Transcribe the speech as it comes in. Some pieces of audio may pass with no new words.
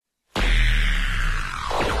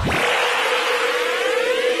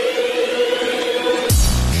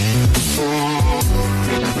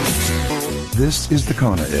This is the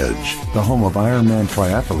Kona Edge, the home of Ironman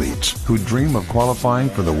triathletes who dream of qualifying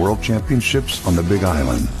for the World Championships on the Big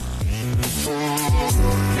Island.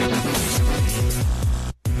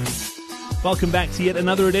 Welcome back to yet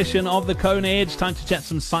another edition of the Kona Edge. Time to chat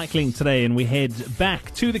some cycling today, and we head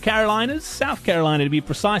back to the Carolinas, South Carolina to be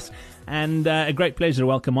precise. And a great pleasure to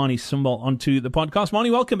welcome Marnie Simbal onto the podcast. Marnie,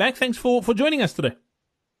 welcome back. Thanks for joining us today.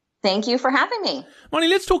 Thank you for having me. Marnie,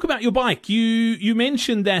 let's talk about your bike. You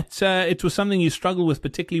mentioned that it was something you struggled with,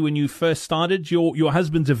 particularly when you first started. Your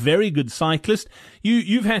husband's a very good cyclist.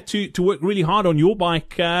 You've had to work really hard on your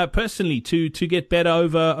bike personally to get better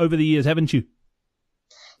over the years, haven't you?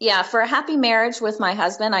 Yeah, for a happy marriage with my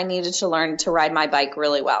husband, I needed to learn to ride my bike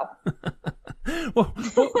really well. Well,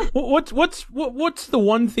 what's the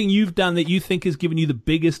one thing you've done that you think has given you the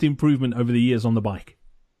biggest improvement over the years on the bike?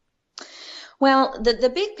 Well,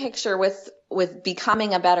 the big picture with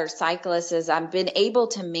becoming a better cyclist is I've been able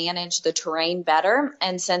to manage the terrain better.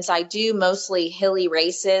 And since I do mostly hilly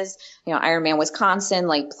races, Ironman Wisconsin,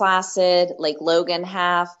 Lake Placid, Lake Logan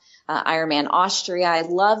half, Ironman Austria, I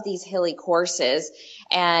love these hilly courses.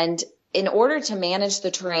 And in order to manage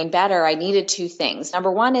the terrain better, I needed two things.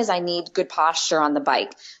 Number one is I need good posture on the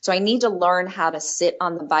bike. So I need to learn how to sit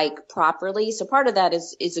on the bike properly. So part of that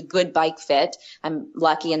is a good bike fit. I'm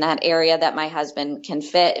lucky in that area that my husband can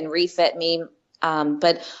fit and refit me.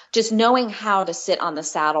 But just knowing how to sit on the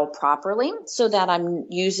saddle properly so that I'm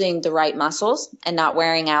using the right muscles and not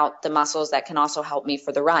wearing out the muscles that can also help me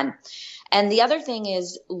for the run. And the other thing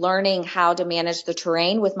is learning how to manage the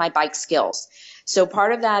terrain with my bike skills. So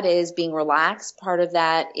part of that is being relaxed. Part of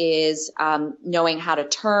that is knowing how to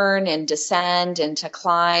turn and descend and to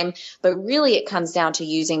climb. But really it comes down to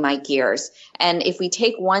using my gears. And if we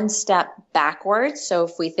take one step backwards, so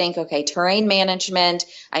if we think, okay, terrain management,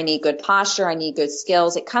 I need good posture, I need good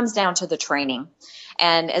skills, it comes down to the training.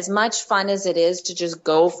 And as much fun as it is to just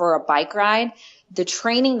go for a bike ride, the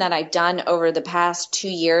training that I've done over the past 2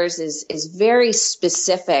 years is very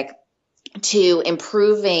specific to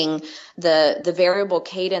improving the variable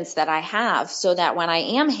cadence that I have so that when I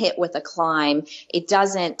am hit with a climb, it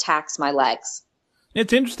doesn't tax my legs.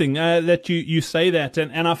 It's interesting that you say that,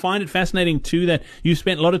 and I find it fascinating too that you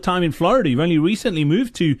spent a lot of time in Florida. You've only recently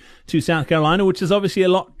moved to South Carolina, which is obviously a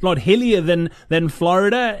lot hillier than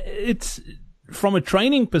Florida. It's from a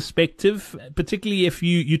training perspective, particularly if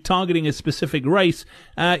you're targeting a specific race,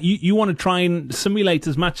 you want to try and simulate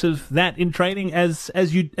as much of that in training as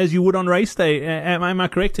you would on race day. Am I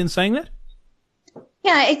correct in saying that?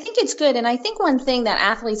 Yeah, I think it's good. And I think one thing that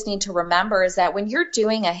athletes need to remember is that when you're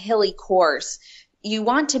doing a hilly course, you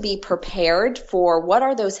want to be prepared for what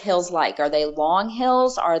are those hills like? Are they long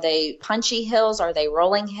hills? Are they punchy hills? Are they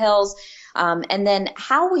rolling hills? And then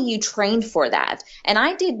how will you train for that? And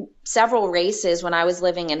I did several races when I was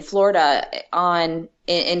living in Florida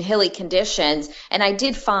in hilly conditions, and I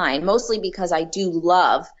did fine, mostly because I do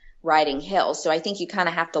love riding hills. So I think you kind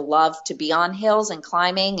of have to love to be on hills and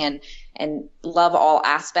climbing and love all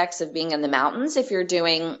aspects of being in the mountains if you're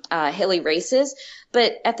doing hilly races.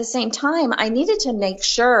 But at the same time, I needed to make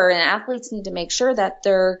sure, and athletes need to make sure that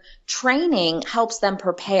their training helps them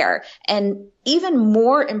prepare. And even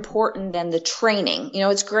more important than the training,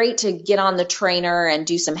 it's great to get on the trainer and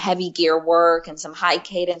do some heavy gear work and some high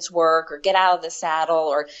cadence work or get out of the saddle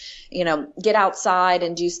or, get outside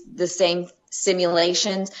and do the same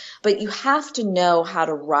simulations, but you have to know how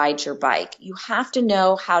to ride your bike. You have to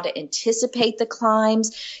know how to anticipate the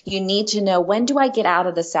climbs. You need to know, when do I get out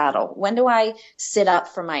of the saddle? When do I sit up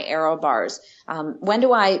for my aero bars? When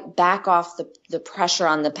do I back off the pressure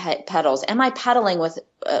on the pedals? Am I pedaling with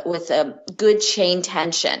a good chain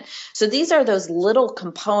tension? So these are those little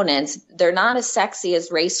components. They're not as sexy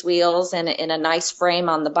as race wheels and in a nice frame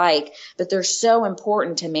on the bike, but they're so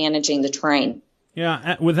important to managing the terrain.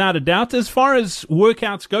 Yeah, without a doubt. As far as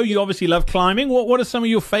workouts go, you obviously love climbing. What are some of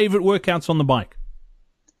your favorite workouts on the bike?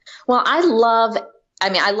 Well, I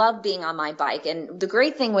love being on my bike. And the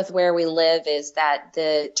great thing with where we live is that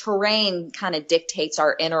the terrain kind of dictates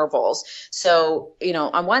our intervals. So,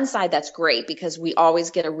 on one side, that's great because we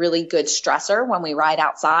always get a really good stressor when we ride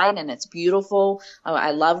outside and it's beautiful.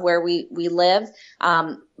 I love where we live.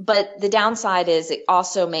 But the downside is it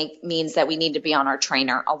also means that we need to be on our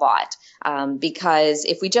trainer a lot. Because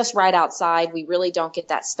if we just ride outside, we really don't get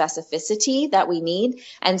that specificity that we need.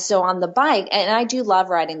 And so on the bike, and I do love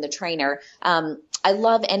riding the trainer, I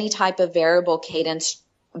love any type of variable cadence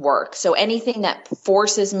work. So anything that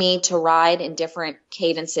forces me to ride in different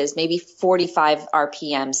cadences, maybe 45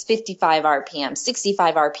 RPMs, 55 RPMs,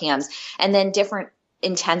 65 RPMs, and then different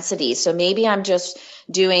intensity. So maybe I'm just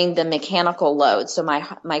doing the mechanical load. So my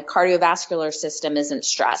cardiovascular system isn't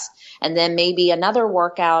stressed. And then maybe another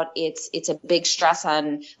workout, it's a big stress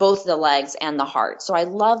on both the legs and the heart. So I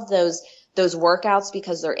love those workouts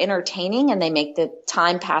because they're entertaining and they make the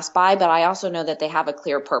time pass by, but I also know that they have a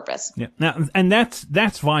clear purpose. Yeah. Now, and that's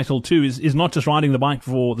vital too, is not just riding the bike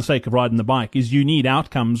for the sake of riding the bike, is you need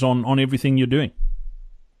outcomes on everything you're doing.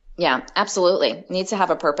 Yeah, absolutely. It needs to have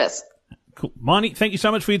a purpose. Cool. Marnie, thank you so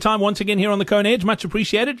much for your time once again here on the Kona Edge. Much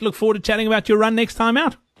appreciated. Look forward to chatting about your run next time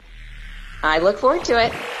out. I look forward to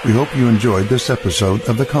it. We hope you enjoyed this episode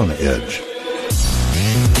of the Kona Edge.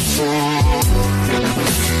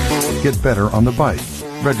 Get better on the bike.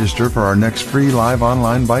 Register for our next free live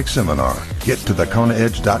online bike seminar. Get to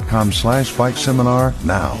thekonaedge.com/bike seminar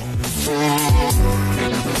now.